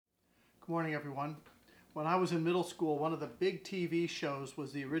Good morning, everyone. When I was in middle school, one of the big TV shows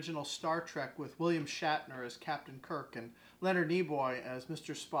was the original Star Trek with William Shatner as Captain Kirk and Leonard Nimoy as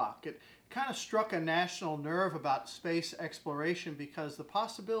Mr. Spock. It kind of struck a national nerve about space exploration because the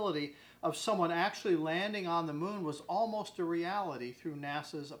possibility of someone actually landing on the moon was almost a reality through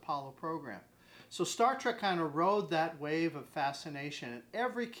NASA's Apollo program. So Star Trek kind of rode that wave of fascination, and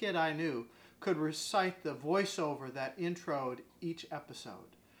every kid I knew could recite the voiceover that introed each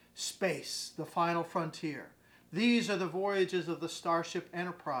episode. Space, the final frontier. These are the voyages of the Starship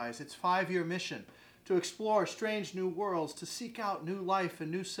Enterprise, its 5-year mission to explore strange new worlds, to seek out new life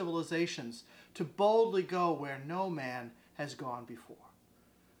and new civilizations, to boldly go where no man has gone before.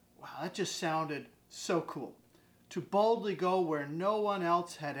 Wow, that just sounded so cool. To boldly go where no one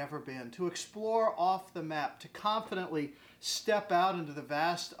else had ever been, to explore off the map, to confidently step out into the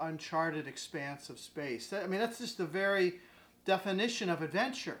vast, uncharted expanse of space. That's just the very definition of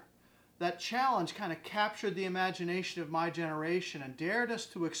adventure. That challenge kind of captured the imagination of my generation and dared us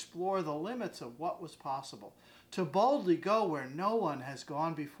to explore the limits of what was possible. To boldly go where no one has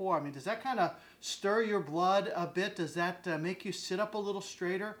gone before. Does that kind of stir your blood a bit? Does that make you sit up a little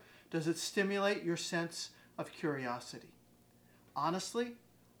straighter? Does it stimulate your sense of curiosity? Honestly,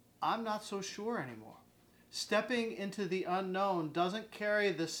 I'm not so sure anymore. Stepping into the unknown doesn't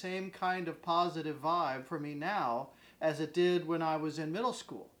carry the same kind of positive vibe for me now as it did when I was in middle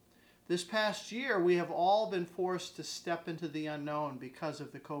school. This past year, we have all been forced to step into the unknown because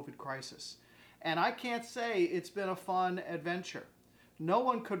of the COVID crisis. And I can't say it's been a fun adventure. No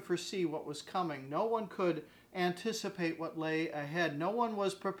one could foresee what was coming. No one could anticipate what lay ahead. No one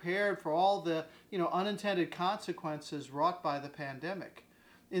was prepared for all the unintended consequences wrought by the pandemic.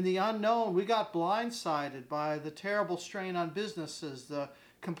 In the unknown, we got blindsided by the terrible strain on businesses, the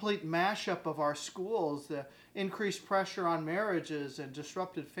complete mashup of our schools, the increased pressure on marriages and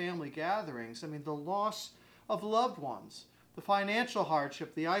disrupted family gatherings. The loss of loved ones, the financial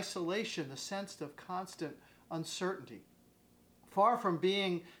hardship, the isolation, the sense of constant uncertainty. Far from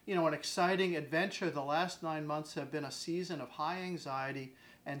being, an exciting adventure, the last 9 months have been a season of high anxiety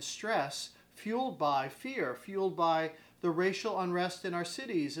and stress, fueled by fear, fueled by the racial unrest in our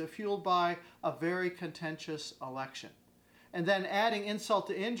cities, fueled by a very contentious election. And then adding insult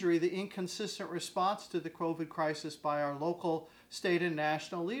to injury, the inconsistent response to the COVID crisis by our local, state, and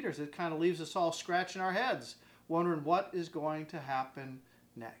national leaders. It kind of leaves us all scratching our heads, wondering what is going to happen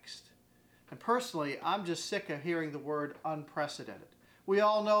next. And personally, I'm just sick of hearing the word unprecedented. We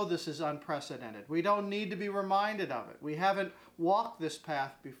all know this is unprecedented. We don't need to be reminded of it. We haven't walked this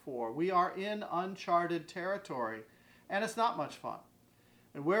path before. We are in uncharted territory, and it's not much fun.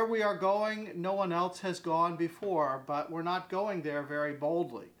 And where we are going, no one else has gone before, but we're not going there very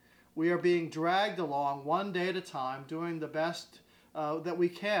boldly. We are being dragged along one day at a time, doing the best that we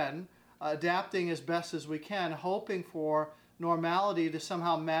can, adapting as best as we can, hoping for normality to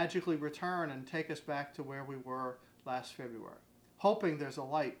somehow magically return and take us back to where we were last February, hoping there's a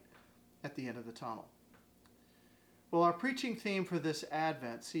light at the end of the tunnel. Well, our preaching theme for this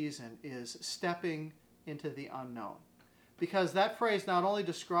Advent season is stepping into the unknown, because that phrase not only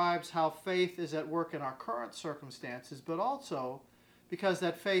describes how faith is at work in our current circumstances, but also because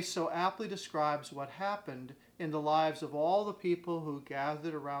that faith so aptly describes what happened in the lives of all the people who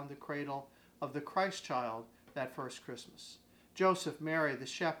gathered around the cradle of the Christ child that first Christmas. Joseph, Mary, the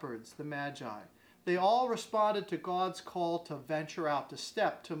shepherds, the Magi, they all responded to God's call to venture out, to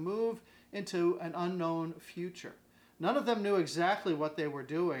step, to move into an unknown future. None of them knew exactly what they were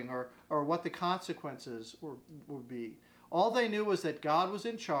doing or what the consequences would be. All they knew was that God was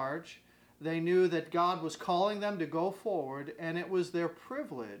in charge. They knew that God was calling them to go forward, and it was their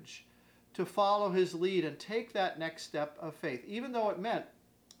privilege to follow His lead and take that next step of faith, even though it meant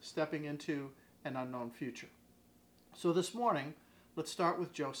stepping into an unknown future. So this morning, let's start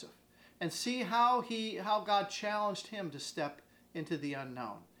with Joseph and see how God challenged him to step into the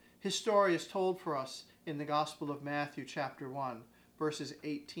unknown. His story is told for us in the Gospel of Matthew chapter 1, verses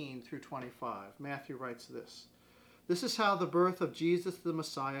 18 through 25. Matthew writes this: "This is how the birth of Jesus the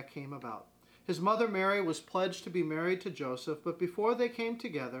Messiah came about. His mother Mary was pledged to be married to Joseph, but before they came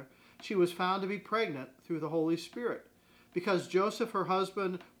together, she was found to be pregnant through the Holy Spirit. Because Joseph, her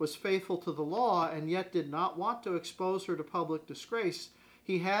husband, was faithful to the law and yet did not want to expose her to public disgrace,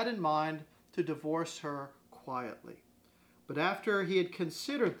 he had in mind to divorce her quietly. But after he had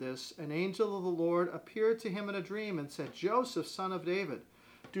considered this, an angel of the Lord appeared to him in a dream and said, 'Joseph, son of David,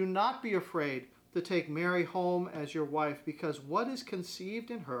 do not be afraid to take Mary home as your wife, because what is conceived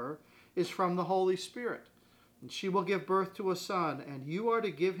in her is from the Holy Spirit. And she will give birth to a son, and you are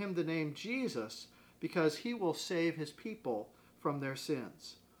to give him the name Jesus, because he will save his people from their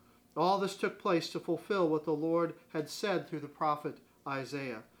sins.' All this took place to fulfill what the Lord had said through the prophet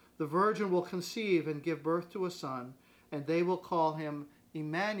Isaiah. The virgin will conceive and give birth to a son, and they will call him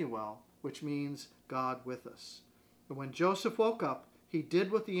Emmanuel, which means God with us. And when Joseph woke up, he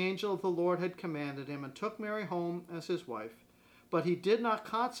did what the angel of the Lord had commanded him and took Mary home as his wife. But he did not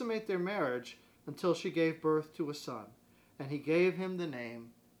consummate their marriage until she gave birth to a son, and he gave him the name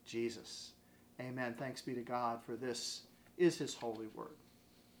Jesus. Amen. Thanks be to God, for this is his holy word.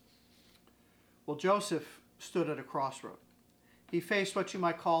 Well, Joseph stood at a crossroad. He faced what you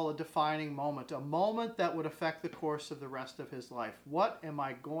might call a defining moment, a moment that would affect the course of the rest of his life. What am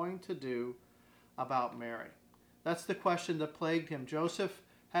I going to do about Mary? That's the question that plagued him. Joseph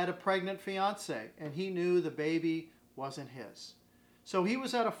had a pregnant fiancée, and he knew the baby wasn't his. So he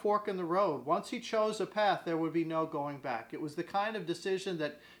was at a fork in the road. Once he chose a path, there would be no going back. It was the kind of decision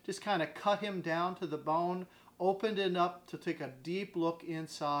that just kind of cut him down to the bone, opened it up to take a deep look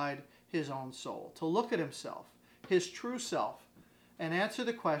inside his own soul, to look at himself, his true self, and answer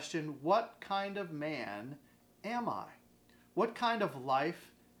the question, what kind of man am I? What kind of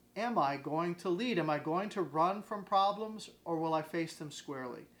life am I going to lead? Am I going to run from problems, or will I face them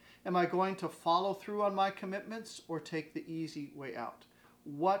squarely? Am I going to follow through on my commitments or take the easy way out?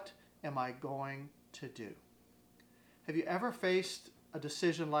 What am I going to do? Have you ever faced a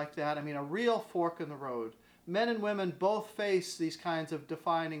decision like that? I mean, a real fork in the road. Men and women both face these kinds of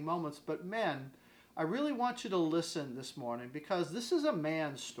defining moments, but men, I really want you to listen this morning, because this is a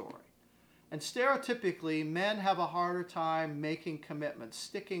man's story. And stereotypically, men have a harder time making commitments,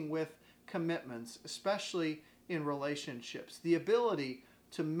 sticking with commitments, especially in relationships. The ability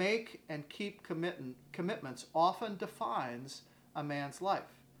to make and keep commitments often defines a man's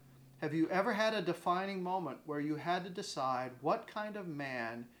life. Have you ever had a defining moment where you had to decide what kind of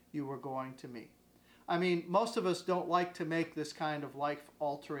man you were going to meet? I mean, most of us don't like to make this kind of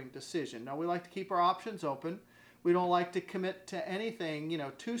life-altering decision. Now, we like to keep our options open. We don't like to commit to anything,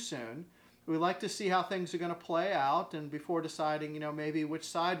 too soon. We like to see how things are going to play out, and before deciding, maybe which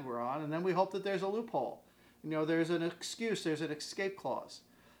side we're on, and then we hope that there's a loophole. There's an excuse, there's an escape clause,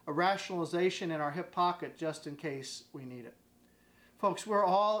 a rationalization in our hip pocket just in case we need it. Folks, we're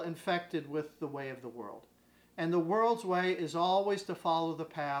all infected with the way of the world. And the world's way is always to follow the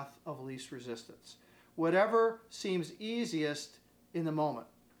path of least resistance. Whatever seems easiest in the moment,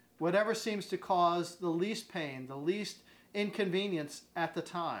 whatever seems to cause the least pain, the least inconvenience at the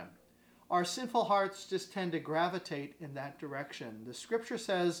time. Our sinful hearts just tend to gravitate in that direction. The scripture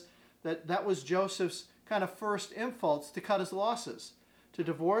says that was Joseph's kind of first impulse to cut his losses, to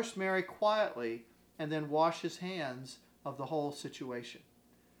divorce Mary quietly and then wash his hands of the whole situation.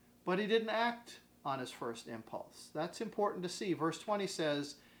 But he didn't act on his first impulse. That's important to see. Verse 20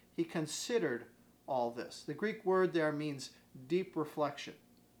 says he considered all this. The Greek word there means deep reflection.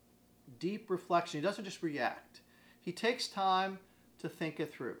 Deep reflection. He doesn't just react. He takes time to think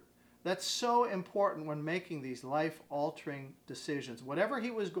it through. That's so important when making these life-altering decisions. Whatever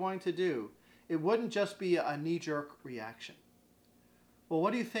he was going to do, it wouldn't just be a knee-jerk reaction. Well,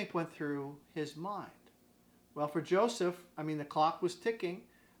 what do you think went through his mind? Well, for Joseph, the clock was ticking.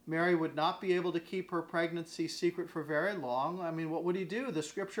 Mary would not be able to keep her pregnancy secret for very long. What would he do? The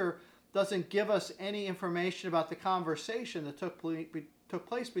scripture doesn't give us any information about the conversation that took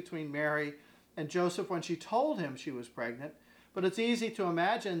place between Mary and Joseph when she told him she was pregnant. But it's easy to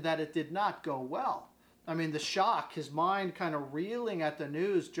imagine that it did not go well. The shock, his mind kind of reeling at the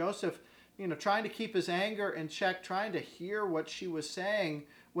news, Joseph, trying to keep his anger in check, trying to hear what she was saying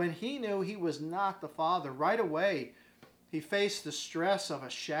when he knew he was not the father. Right away, he faced the stress of a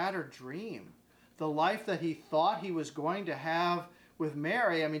shattered dream. The life that he thought he was going to have with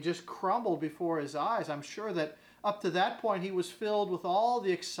Mary, just crumbled before his eyes. I'm sure that up to that point, he was filled with all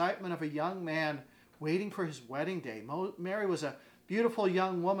the excitement of a young man waiting for his wedding day. Mary was a beautiful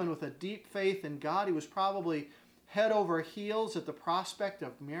young woman with a deep faith in God. He was probably head over heels at the prospect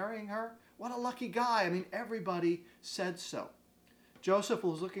of marrying her. What a lucky guy. Everybody said so. Joseph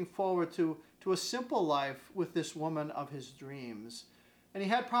was looking forward to a simple life with this woman of his dreams. And he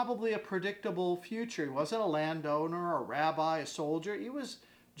had probably a predictable future. He wasn't a landowner, a rabbi, a soldier. He was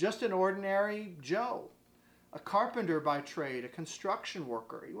just an ordinary Joe, a carpenter by trade, a construction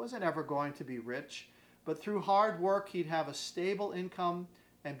worker. He wasn't ever going to be rich, but through hard work, he'd have a stable income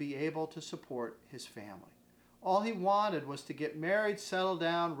and be able to support his family. All he wanted was to get married, settle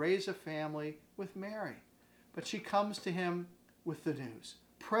down, raise a family with Mary. But she comes to him with the news.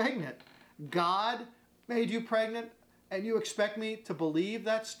 Pregnant. God made you pregnant, and you expect me to believe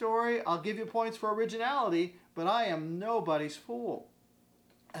that story? I'll give you points for originality, but I am nobody's fool.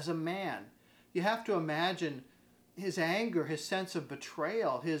 As a man, you have to imagine, his anger, his sense of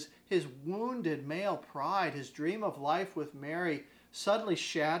betrayal, his wounded male pride, his dream of life with Mary suddenly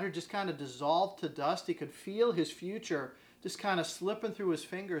shattered, just kind of dissolved to dust. He could feel his future just kind of slipping through his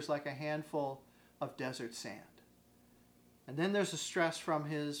fingers like a handful of desert sand. And then there's the stress from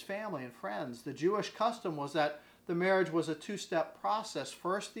his family and friends. The Jewish custom was that the marriage was a two-step process.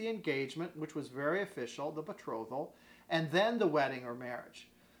 First, the engagement, which was very official, the betrothal, and then the wedding or marriage.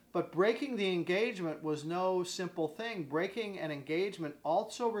 But breaking the engagement was no simple thing. Breaking an engagement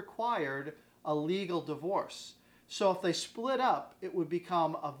also required a legal divorce. So if they split up, it would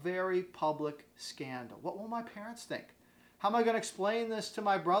become a very public scandal. What will my parents think? How am I going to explain this to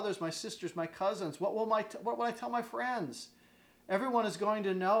my brothers, my sisters, my cousins? What will I tell my friends? Everyone is going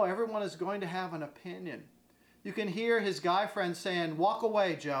to know. Everyone is going to have an opinion. You can hear his guy friends saying, "Walk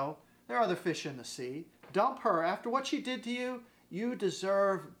away, Joe. There are other fish in the sea. Dump her. After what she did to you, you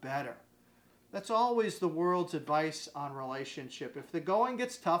deserve better." That's always the world's advice on relationship. If the going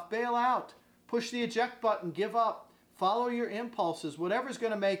gets tough, bail out. Push the eject button. Give up. Follow your impulses. Whatever's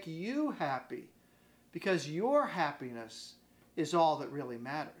going to make you happy. Because your happiness is all that really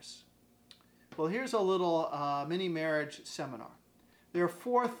matters. Well, here's a little mini marriage seminar. There are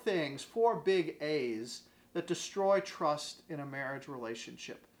four things, four big A's, that destroy trust in a marriage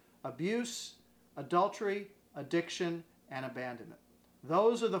relationship: abuse, adultery, addiction, and abandonment.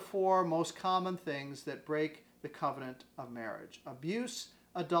 Those are the four most common things that break the covenant of marriage: abuse,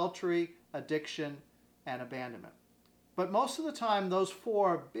 adultery, addiction, and abandonment. But most of the time, those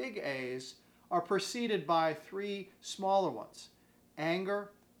four big A's are preceded by three smaller ones: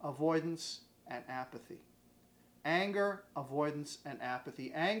 anger, avoidance, and apathy. Anger, avoidance, and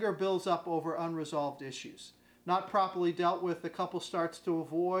apathy. Anger builds up over unresolved issues. Not properly dealt with, the couple starts to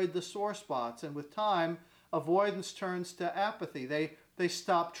avoid the sore spots, and with time, avoidance turns to apathy. They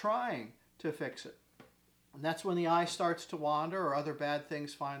stop trying to fix it. And that's when the eye starts to wander, or other bad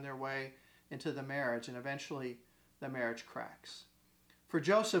things find their way into the marriage, and eventually the marriage cracks. For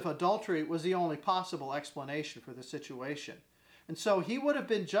Joseph, adultery was the only possible explanation for the situation. And so he would have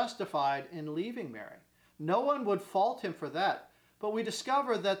been justified in leaving Mary. No one would fault him for that. But we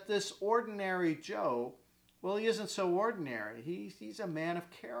discover that this ordinary Joe, well, he isn't so ordinary. He's a man of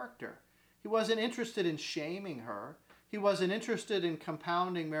character. He wasn't interested in shaming her. He wasn't interested in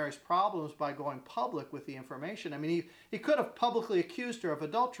compounding Mary's problems by going public with the information. I mean, he could have publicly accused her of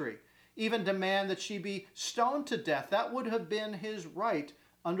adultery, even demand that she be stoned to death. That would have been his right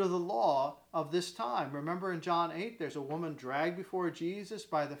under the law of this time. Remember in John 8, there's a woman dragged before Jesus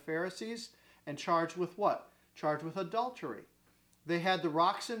by the Pharisees and charged with what? Charged with adultery. They had the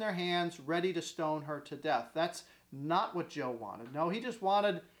rocks in their hands ready to stone her to death. That's not what Joe wanted. No, he just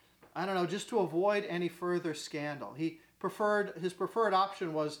wanted, just to avoid any further scandal. His preferred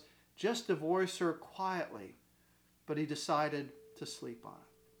option was just divorce her quietly, but he decided to sleep on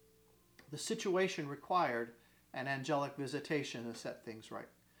it. The situation required an angelic visitation to set things right.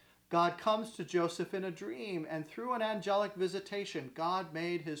 God comes to Joseph in a dream, and through an angelic visitation, God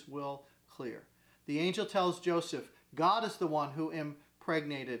made his will clear. The angel tells Joseph, God is the one who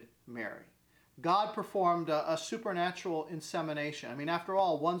impregnated Mary. God performed a supernatural insemination. I mean, after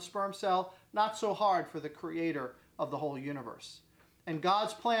all, one sperm cell, not so hard for the creator of the whole universe. And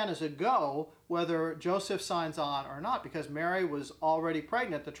God's plan is a go, whether Joseph signs on or not, because Mary was already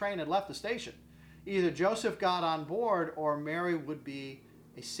pregnant. The train had left the station. Either Joseph got on board or Mary would be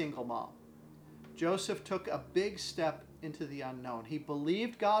a single mom. Joseph took a big step into the unknown. He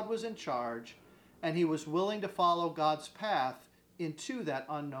believed God was in charge, and he was willing to follow God's path into that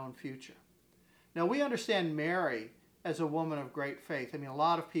unknown future. Now, we understand Mary as a woman of great faith. I mean, a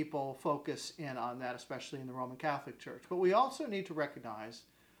lot of people focus in on that, especially in the Roman Catholic Church. But we also need to recognize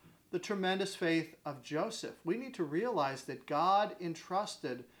the tremendous faith of Joseph. We need to realize that God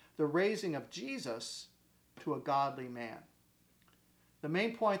entrusted the raising of Jesus to a godly man. The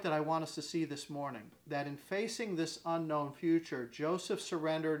main point that I want us to see this morning, that in facing this unknown future, Joseph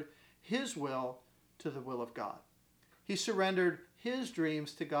surrendered his will to the will of God. He surrendered his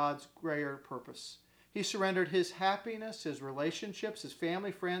dreams to God's greater purpose. He surrendered his happiness, his relationships, his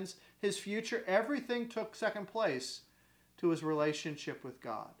family, friends, his future. Everything took second place to his relationship with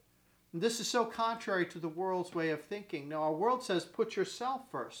God. And this is so contrary to the world's way of thinking. Now, our world says, put yourself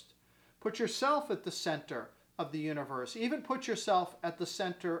first. Put yourself at the center of the universe. Even put yourself at the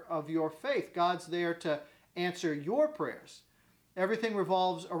center of your faith. God's there to answer your prayers. Everything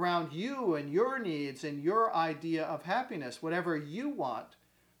revolves around you and your needs and your idea of happiness. Whatever you want,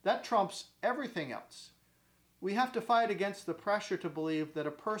 that trumps everything else. We have to fight against the pressure to believe that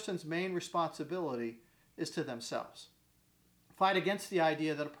a person's main responsibility is to themselves. Fight against the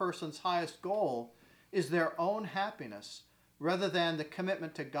idea that a person's highest goal is their own happiness rather than the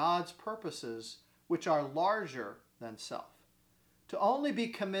commitment to God's purposes, which are larger than self. To only be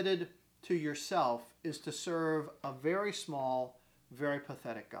committed to yourself is to serve a very small, very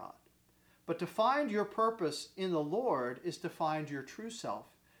pathetic God. But to find your purpose in the Lord is to find your true self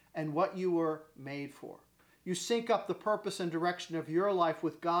and what you were made for. You sync up the purpose and direction of your life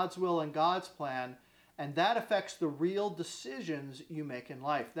with God's will and God's plan, and that affects the real decisions you make in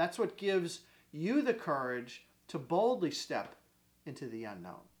life. That's what gives you the courage to boldly step into the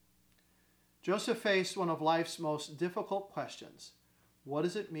unknown. Joseph faced one of life's most difficult questions. What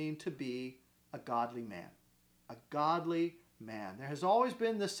does it mean to be a godly man? A godly man. There has always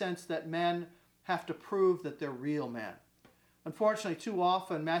been the sense that men have to prove that they're real men. Unfortunately, too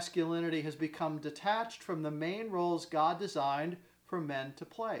often masculinity has become detached from the main roles God designed for men to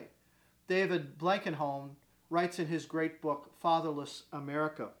play. David Blankenholm writes in his great book, Fatherless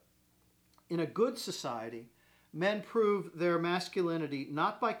America, in a good society, men prove their masculinity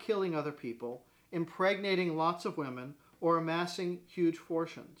not by killing other people, impregnating lots of women, or amassing huge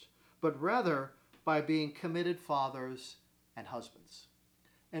fortunes, but rather by being committed fathers and husbands.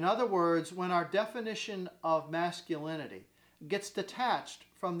 In other words, when our definition of masculinity gets detached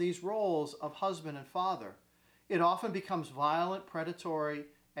from these roles of husband and father, it often becomes violent, predatory,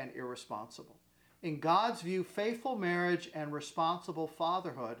 and irresponsible. In God's view, faithful marriage and responsible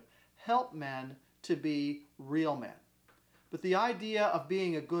fatherhood help men to be real men. But the idea of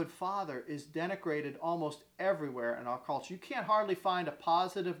being a good father is denigrated almost everywhere in our culture. You can't hardly find a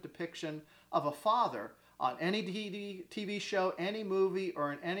positive depiction of a father on any TV show, any movie,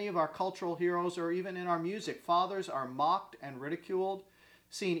 or in any of our cultural heroes, or even in our music. Fathers are mocked and ridiculed,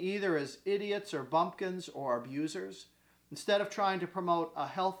 seen either as idiots or bumpkins or abusers. Instead of trying to promote a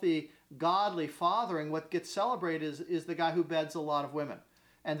healthy, godly fathering, what gets celebrated is the guy who beds a lot of women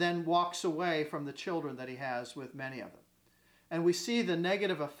and then walks away from the children that he has with many of them. And we see the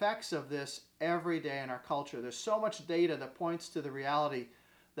negative effects of this every day in our culture. There's so much data that points to the reality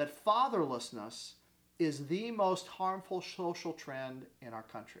that fatherlessness is the most harmful social trend in our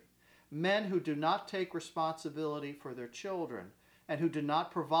country. Men who do not take responsibility for their children and who do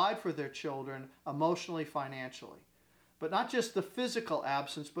not provide for their children emotionally, financially. But not just the physical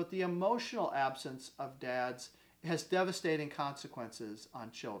absence, but the emotional absence of dads has devastating consequences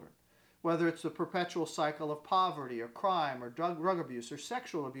on children. Whether it's the perpetual cycle of poverty or crime or drug abuse or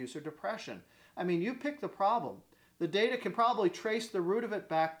sexual abuse or depression. I mean, you pick the problem. The data can probably trace the root of it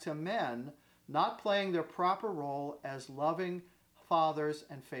back to men not playing their proper role as loving fathers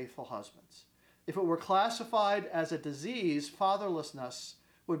and faithful husbands. If it were classified as a disease, fatherlessness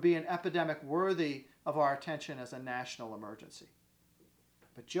would be an epidemic worthy of our attention as a national emergency.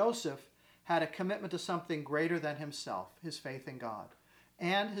 But Joseph had a commitment to something greater than himself, his faith in God,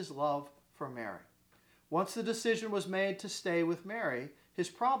 and his love for Mary. Once the decision was made to stay with Mary, his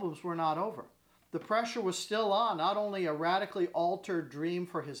problems were not over. The pressure was still on, not only a radically altered dream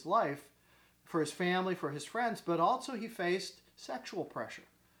for his life, for his family, for his friends, but also he faced sexual pressure.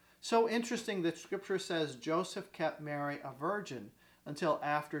 So interesting that Scripture says Joseph kept Mary a virgin until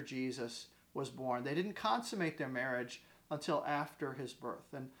after Jesus was born. They didn't consummate their marriage until after his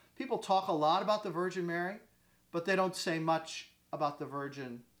birth. And people talk a lot about the Virgin Mary, but they don't say much about the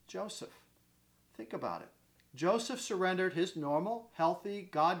Virgin Joseph. Think about it. Joseph surrendered his normal, healthy,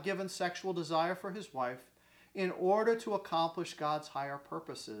 God-given sexual desire for his wife in order to accomplish God's higher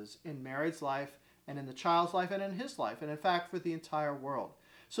purposes in Mary's life and in the child's life and in his life, and in fact for the entire world,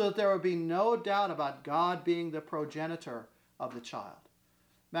 so that there would be no doubt about God being the progenitor of the child.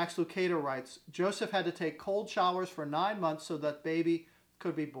 Max Lucado writes, Joseph had to take cold showers for 9 months so that baby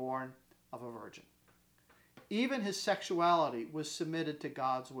could be born of a virgin. Even his sexuality was submitted to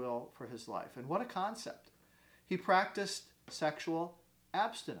God's will for his life. And what a concept. He practiced sexual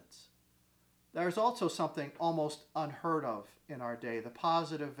abstinence. There's also something almost unheard of in our day, the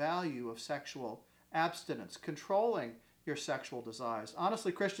positive value of sexual abstinence, controlling your sexual desires.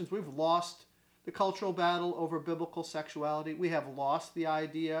 Honestly, Christians, we've lost the cultural battle over biblical sexuality. We have lost the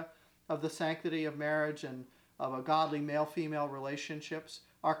idea of the sanctity of marriage and of a godly male-female relationships.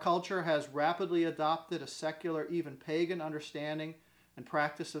 Our culture has rapidly adopted a secular, even pagan understanding and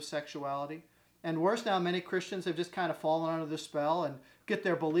practice of sexuality. And worse now, many Christians have just kind of fallen under the spell and get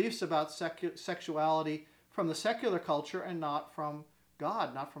their beliefs about sexuality from the secular culture and not from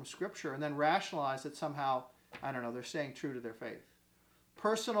God, not from Scripture, and then rationalize that somehow, they're staying true to their faith.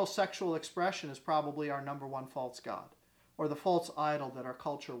 Personal sexual expression is probably our number one false god, or the false idol that our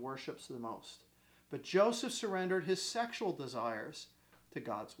culture worships the most. But Joseph surrendered his sexual desires to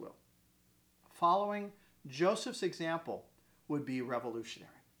God's will. Following Joseph's example would be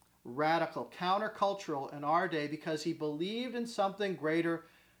revolutionary. radical, countercultural in our day because he believed in something greater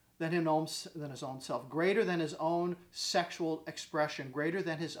than his own self, greater than his own sexual expression, greater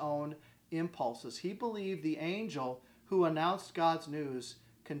than his own impulses. He believed the angel who announced God's news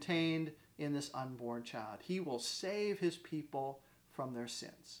contained in this unborn child. He will save his people from their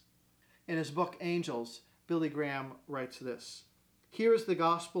sins. In his book, Angels, Billy Graham writes this: "Here is the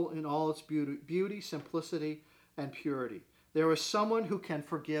gospel in all its beauty, simplicity, and purity. There is someone who can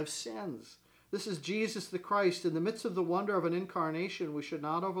forgive sins. This is Jesus the Christ. In the midst of the wonder of an incarnation, we should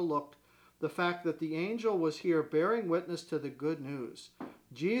not overlook the fact that the angel was here bearing witness to the good news.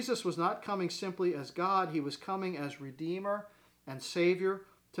 Jesus was not coming simply as God. He was coming as Redeemer and Savior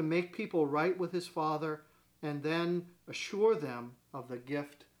to make people right with his Father and then assure them of the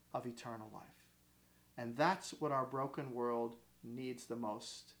gift of eternal life." And that's what our broken world needs the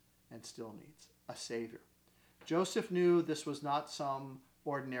most and still needs, a Savior. Joseph knew this was not some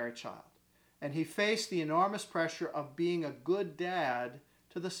ordinary child, and he faced the enormous pressure of being a good dad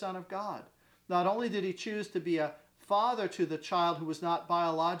to the Son of God. Not only did he choose to be a father to the child who was not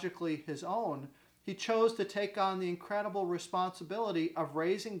biologically his own, he chose to take on the incredible responsibility of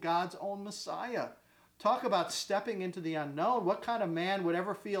raising God's own Messiah. Talk about stepping into the unknown. What kind of man would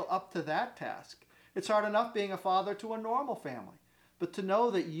ever feel up to that task? It's hard enough being a father to a normal family. But to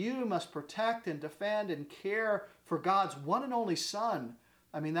know that you must protect and defend and care for God's one and only Son,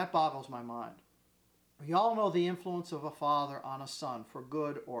 that boggles my mind. We all know the influence of a father on a son, for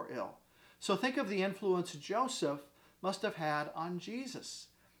good or ill. So think of the influence Joseph must have had on Jesus.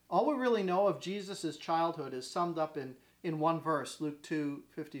 All we really know of Jesus' childhood is summed up in one verse, Luke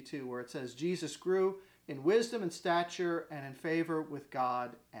 2:52, where it says, "Jesus grew in wisdom and stature and in favor with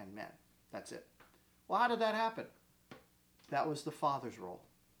God and men." That's it. Well, how did that happen? That was the father's role.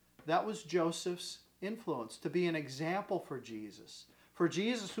 That was Joseph's influence, to be an example for Jesus. For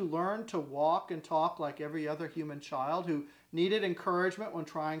Jesus, who learned to walk and talk like every other human child, who needed encouragement when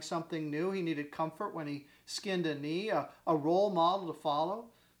trying something new. He needed comfort when he skinned a knee, a role model to follow.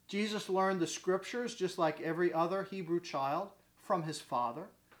 Jesus learned the scriptures just like every other Hebrew child from his father.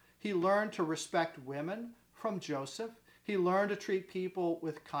 He learned to respect women from Joseph. He learned to treat people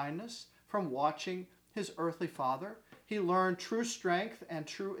with kindness from watching his earthly father. He learned true strength and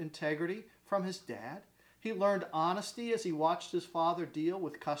true integrity from his dad. He learned honesty as he watched his father deal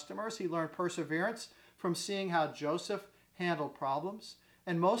with customers. He learned perseverance from seeing how Joseph handled problems.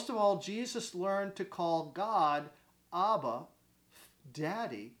 And most of all, Jesus learned to call God Abba,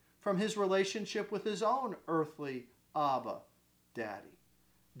 Daddy, from his relationship with his own earthly Abba, Daddy.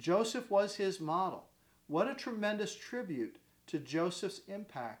 Joseph was his model. What a tremendous tribute to Joseph's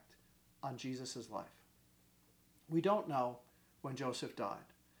impact on Jesus' life. We don't know when Joseph died.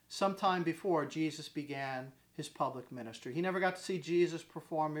 Sometime before Jesus began his public ministry. He never got to see Jesus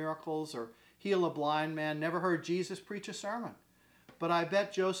perform miracles or heal a blind man, never heard Jesus preach a sermon. But I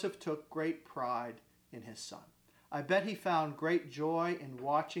bet Joseph took great pride in his son. I bet he found great joy in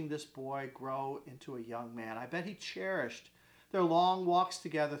watching this boy grow into a young man. I bet he cherished their long walks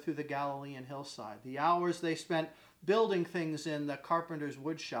together through the Galilean hillside, the hours they spent building things in the carpenter's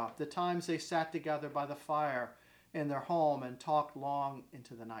woodshop, the times they sat together by the fire in their home and talked long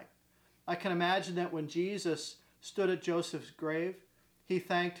into the night. I can imagine that when Jesus stood at Joseph's grave, he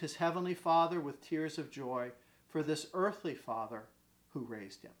thanked his heavenly Father with tears of joy for this earthly father who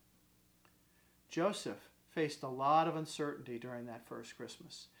raised him. Joseph faced a lot of uncertainty during that first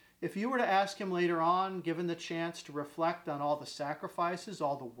Christmas. If you were to ask him later on, given the chance to reflect on all the sacrifices,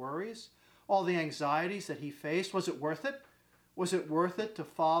 all the worries, all the anxieties that he faced, was it worth it? Was it worth it to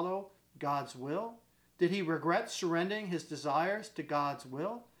follow God's will? Did he regret surrendering his desires to God's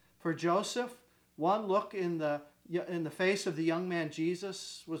will? For Joseph, one look in the face of the young man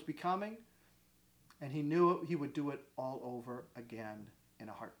Jesus was becoming, and he knew he would do it all over again in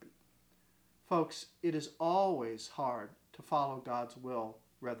a heartbeat. Folks, it is always hard to follow God's will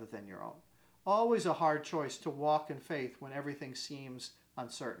rather than your own. Always a hard choice to walk in faith when everything seems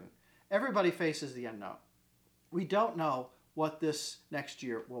uncertain. Everybody faces the unknown. We don't know what this next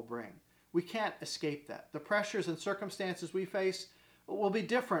year will bring. We can't escape that. The pressures and circumstances we face will be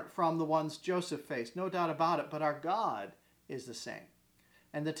different from the ones Joseph faced, no doubt about it, but our God is the same.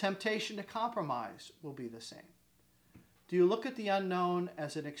 And the temptation to compromise will be the same. Do you look at the unknown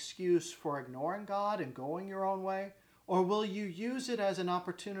as an excuse for ignoring God and going your own way? Or will you use it as an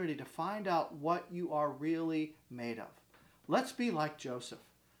opportunity to find out what you are really made of? Let's be like Joseph,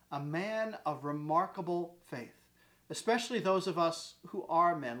 a man of remarkable faith. Especially those of us who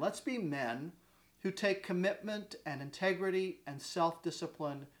are men. Let's be men who take commitment and integrity and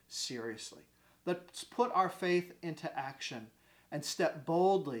self-discipline seriously. Let's put our faith into action and step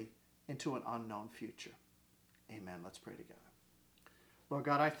boldly into an unknown future. Amen. Let's pray together. Lord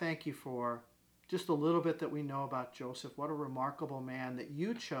God, I thank you for just a little bit that we know about Joseph. What a remarkable man that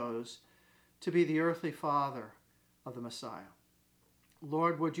you chose to be the earthly father of the Messiah.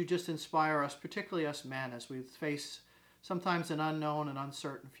 Lord, would you just inspire us, particularly us men, as we face sometimes an unknown and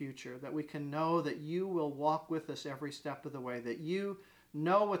uncertain future, that we can know that you will walk with us every step of the way, that you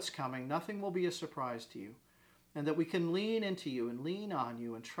know what's coming, nothing will be a surprise to you, and that we can lean into you and lean on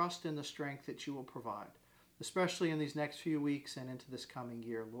you and trust in the strength that you will provide, especially in these next few weeks and into this coming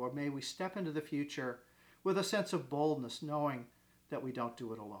year. Lord, may we step into the future with a sense of boldness, knowing that we don't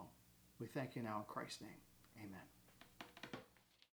do it alone. We thank you now in Christ's name. Amen.